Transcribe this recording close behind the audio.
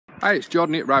Hi, it's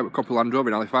Jordan here at Copper Land Rover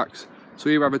in Halifax. So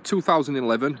here we have a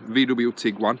 2011 VW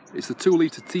Tiguan. It's the 2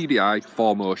 litre Tdi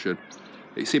 4Motion.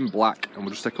 It's in black, and we'll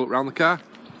just take a look around the car.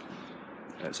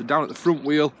 So down at the front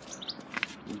wheel,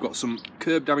 we've got some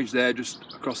curb damage there just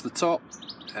across the top.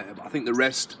 But I think the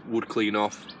rest would clean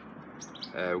off.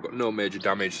 We've got no major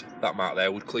damage. That mark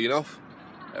there would clean off.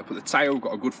 But the tyre, we've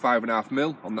got a good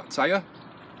 5.5mm on that tyre.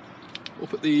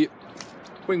 Up at the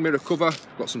wing mirror cover,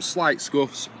 we've got some slight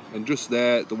scuffs, and just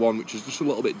there, the one which is just a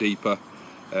little bit deeper,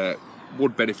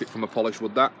 would benefit from a polish,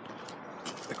 would that.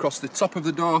 Across the top of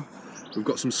the door, we've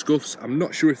got some scuffs. I'm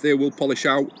not sure if they will polish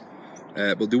out,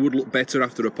 but they would look better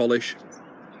after a polish.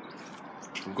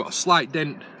 We've got a slight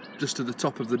dent just to the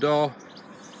top of the door,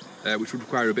 which would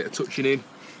require a bit of touching in,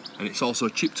 and it's also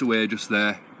chipped away just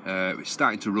there. It's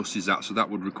starting to rust, is that, so that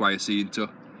would require seeing to.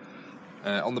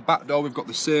 On the back door, we've got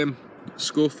the same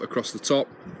scuff across the top,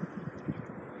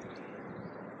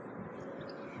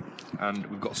 and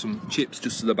we've got some chips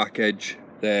just to the back edge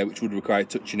there which would require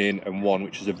touching in, and one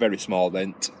which is a very small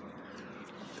dent.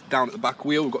 Down at the back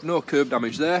wheel, we've got no curb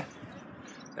damage there,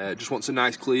 just wants a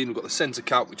nice clean. We've got the centre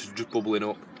cap which is just bubbling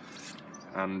up,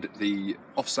 and the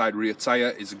offside rear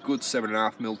tyre is a good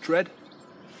 7.5mm tread.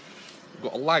 We've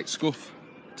got a light scuff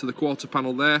to the quarter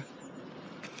panel there,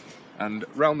 and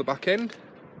round the back end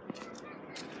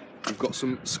we've got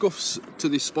some scuffs to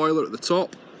the spoiler at the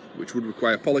top which would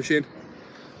require polishing,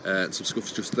 and some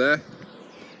scuffs just there.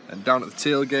 And down at the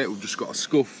tailgate, we've just got a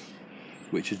scuff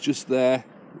which is just there,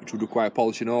 which would require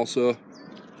polishing also.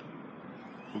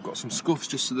 We've got some scuffs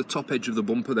just to the top edge of the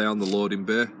bumper there on the loading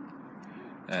bay.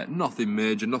 Nothing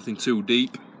major, nothing too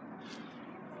deep.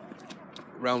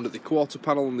 Round at the quarter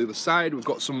panel on the other side, we've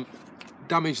got some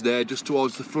damage there just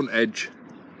towards the front edge,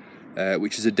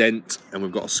 which is a dent, and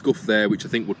we've got a scuff there which I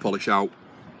think would polish out.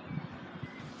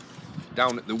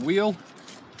 Down at the wheel,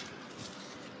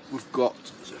 we've got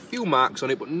a few marks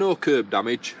on it but no curb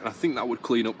damage, and I think that would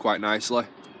clean up quite nicely.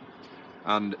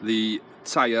 And the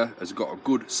tyre has got a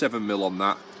good 7mm on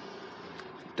that.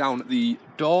 Down at the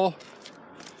door,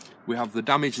 we have the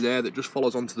damage there that just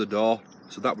follows onto the door,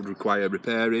 so that would require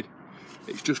repairing.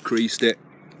 It's just creased it,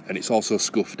 and it's also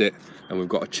scuffed it, and we've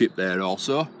got a chip there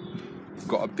also. We've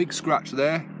got a big scratch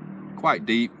there, quite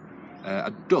deep.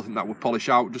 I don't think that would polish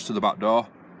out, just to the back door.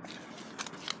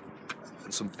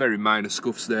 And some very minor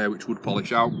scuffs there which would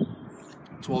polish out.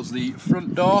 Towards the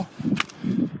front door,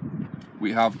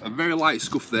 we have a very light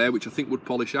scuff there which I think would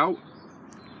polish out.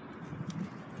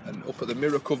 And up at the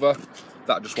mirror cover,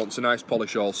 that just wants a nice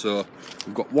polish also.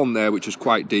 We've got one there which is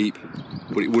quite deep,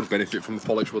 but it would benefit from the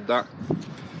polish, would that.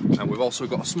 And we've also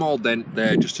got a small dent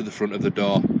there just to the front of the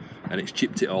door, and it's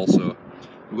chipped it also.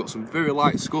 We've got some very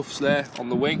light scuffs there on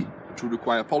the wing which would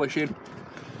require polishing.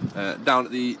 Down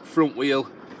at the front wheel,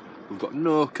 we've got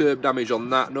no curb damage on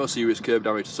that, no serious curb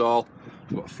damage at all.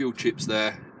 We've got a few chips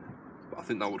there, but I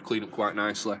think that would clean up quite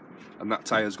nicely. And that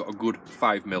tyre's got a good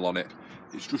 5mm on it.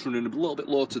 It's just running a little bit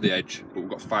low to the edge, but we've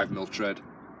got 5mm tread.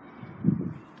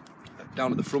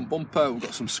 Down at the front bumper, we've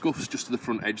got some scuffs just to the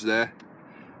front edge there,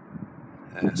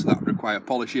 so that would require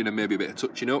polishing and maybe a bit of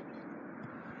touching up.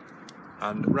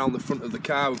 And around the front of the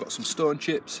car, we've got some stone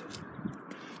chips,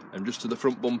 and just to the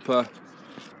front bumper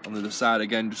on the other side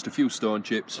again, just a few stone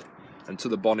chips, and to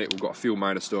the bonnet we've got a few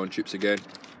minor stone chips again.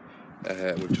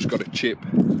 We've just got a chip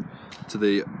to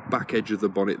the back edge of the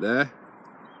bonnet there,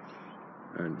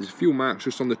 and there's a few marks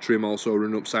just on the trim also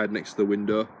running upside next to the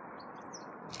window.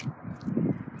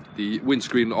 The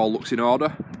windscreen all looks in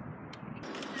order.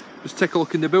 Just take a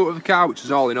look in the boot of the car, which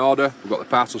is all in order. We've got the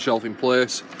parcel shelf in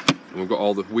place, and we've got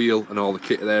all the wheel and all the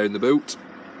kit there in the boot.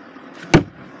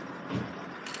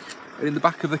 And in the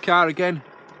back of the car again,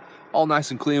 all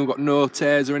nice and clean. We've got no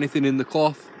tears or anything in the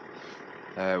cloth.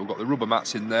 We've got the rubber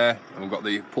mats in there, and we've got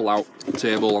the pull-out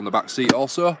table on the back seat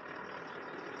also.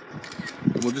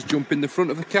 And we'll just jump in the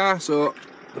front of the car. So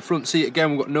the front seat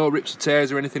again, we've got no rips or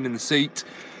tears or anything in the seat.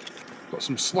 Got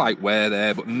some slight wear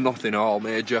there, but nothing all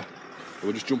major. So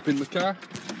we'll just jump in the car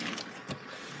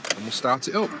and we'll start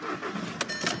it up.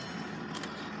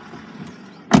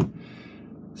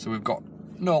 So we've got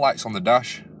no lights on the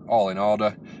dash, all in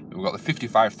order. We've got the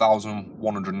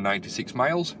 55,196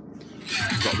 miles.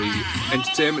 We've got the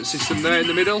entertainment system there in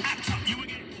the middle.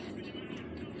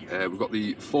 We've got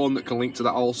the phone that can link to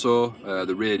that also,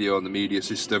 the radio and the media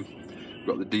system. We've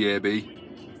got the DAB.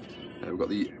 We've got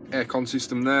the aircon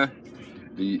system there,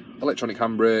 the electronic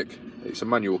handbrake. It's a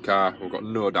manual car. We've got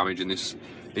no damage in this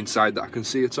inside that I can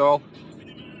see at all.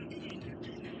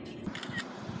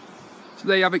 So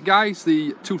there you have it guys,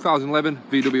 the 2011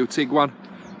 VW Tiguan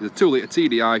is a 2 litre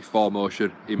Tdi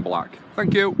 4Motion in black.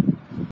 Thank you.